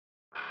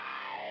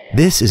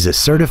This is a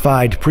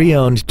certified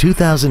pre-owned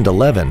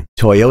 2011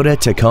 Toyota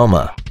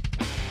Tacoma.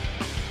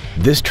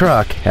 This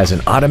truck has an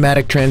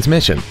automatic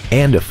transmission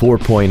and a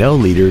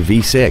 4.0-liter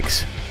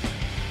V6.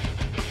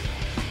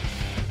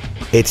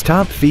 Its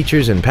top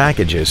features and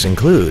packages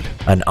include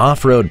an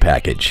off-road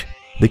package,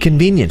 the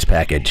convenience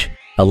package,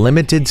 a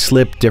limited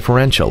slip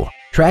differential,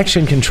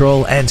 traction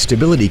control and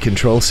stability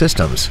control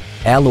systems,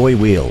 alloy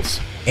wheels,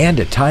 and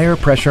a tire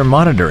pressure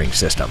monitoring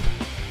system.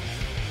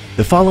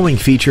 The following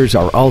features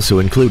are also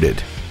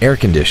included: air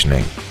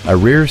conditioning, a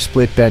rear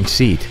split bench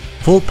seat,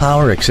 full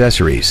power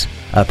accessories,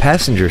 a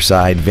passenger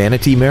side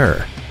vanity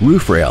mirror,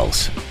 roof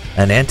rails,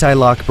 an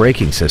anti-lock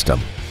braking system,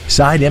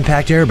 side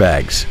impact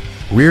airbags,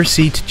 rear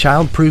seat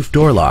child-proof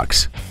door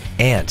locks,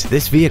 and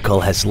this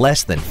vehicle has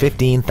less than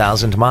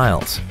 15,000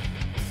 miles.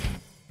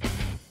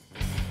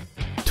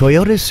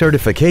 Toyota's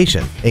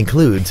certification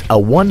includes a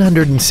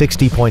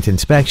 160-point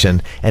inspection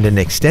and an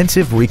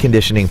extensive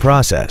reconditioning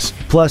process,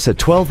 plus a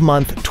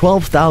 12-month,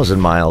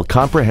 12,000-mile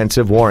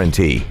comprehensive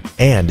warranty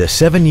and a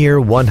 7-year,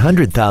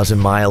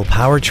 100,000-mile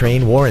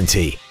powertrain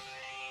warranty.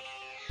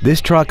 This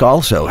truck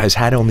also has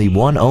had only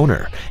one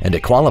owner and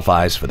it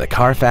qualifies for the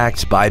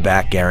Carfax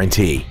buyback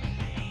guarantee.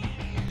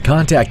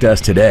 Contact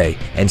us today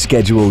and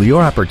schedule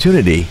your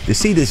opportunity to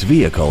see this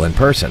vehicle in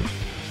person.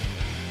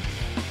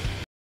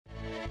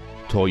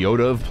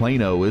 Toyota of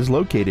Plano is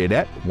located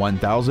at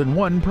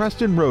 1001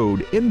 Preston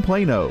Road in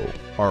Plano.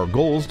 Our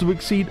goal is to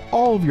exceed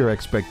all of your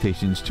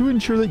expectations to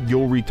ensure that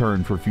you'll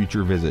return for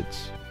future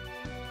visits.